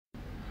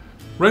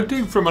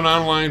Renting from an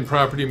online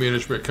property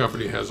management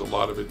company has a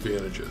lot of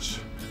advantages.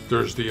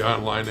 There's the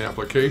online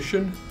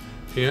application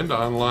and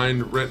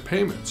online rent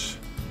payments.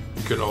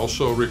 You can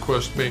also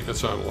request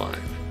maintenance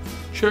online.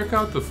 Check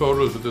out the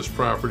photos of this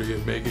property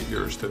and make it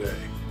yours today.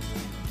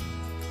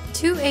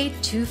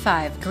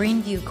 2825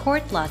 Greenview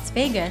Court, Las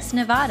Vegas,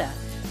 Nevada.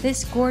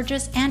 This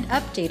gorgeous and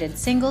updated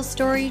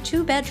single-story,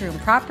 two-bedroom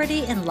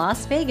property in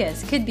Las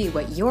Vegas could be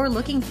what you're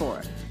looking for.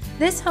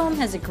 This home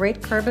has a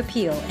great curb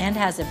appeal and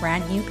has a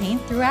brand new paint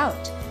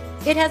throughout.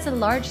 It has a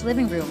large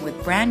living room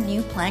with brand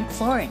new plank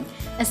flooring,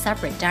 a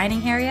separate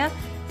dining area,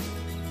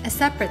 a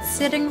separate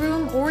sitting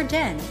room or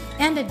den,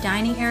 and a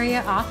dining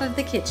area off of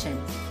the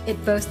kitchen.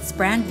 It boasts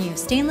brand new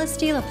stainless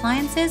steel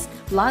appliances,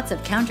 lots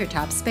of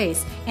countertop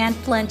space, and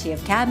plenty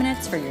of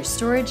cabinets for your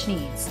storage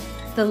needs.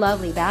 The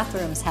lovely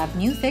bathrooms have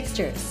new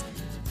fixtures.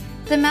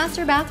 The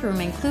master bathroom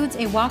includes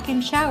a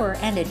walk-in shower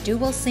and a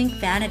dual sink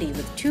vanity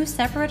with 2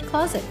 separate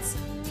closets.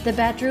 The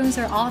bedrooms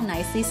are all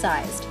nicely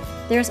sized.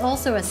 There's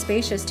also a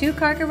spacious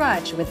 2-car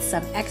garage with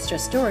some extra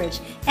storage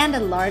and a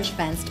large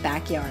fenced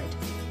backyard.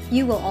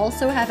 You will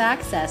also have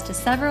access to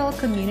several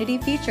community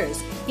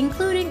features,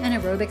 including an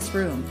aerobics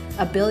room,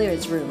 a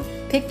billiards room,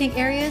 picnic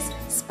areas,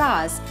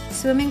 spas,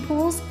 swimming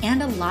pools,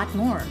 and a lot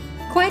more.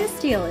 Quite a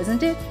steal,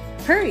 isn't it?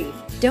 Hurry!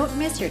 Don't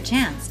miss your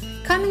chance.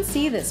 Come and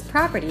see this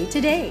property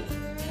today.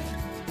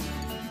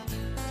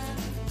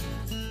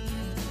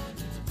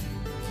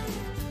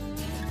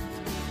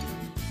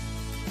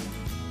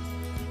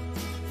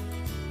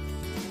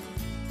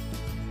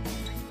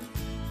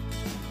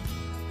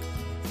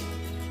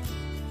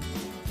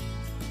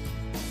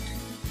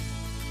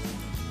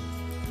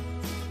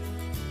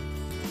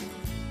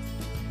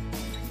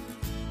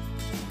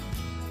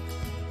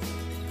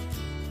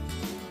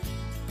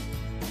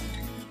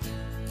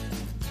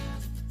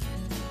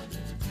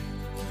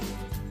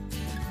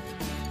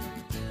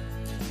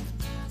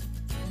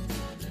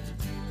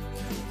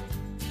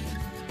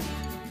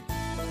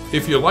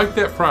 If you like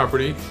that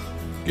property,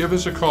 give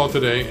us a call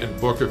today and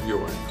book a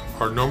viewing.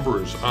 Our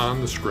number is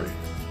on the screen.